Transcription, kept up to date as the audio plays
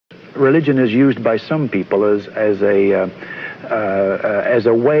religion is used by some people as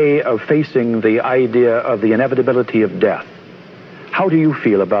a way of facing the idea of the inevitability of death. How do you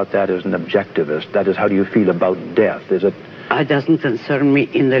feel about that as an objectivist? That is, how do you feel about death? Is it... It doesn't concern me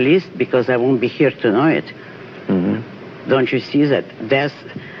in the least, because I won't be here to know it. Mm-hmm. Don't you see that death,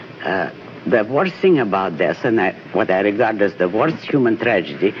 the worst thing about death, and what I regard as the worst human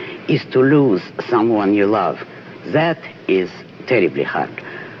tragedy, is to lose someone you love. That is terribly hard.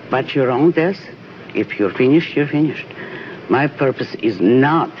 But your own death, if you're finished, you're finished. My purpose is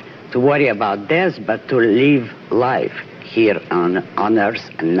not to worry about death, but to live life here on earth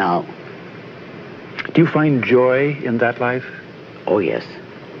and now. Do you find joy in that life? Oh, yes.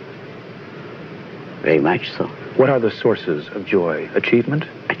 Very much so. What are the sources of joy? Achievement?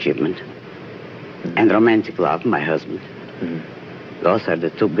 Achievement. Mm-hmm. And romantic love, my husband. Mm-hmm. Those are the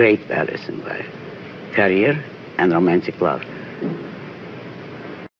two great values in life. Career and romantic love.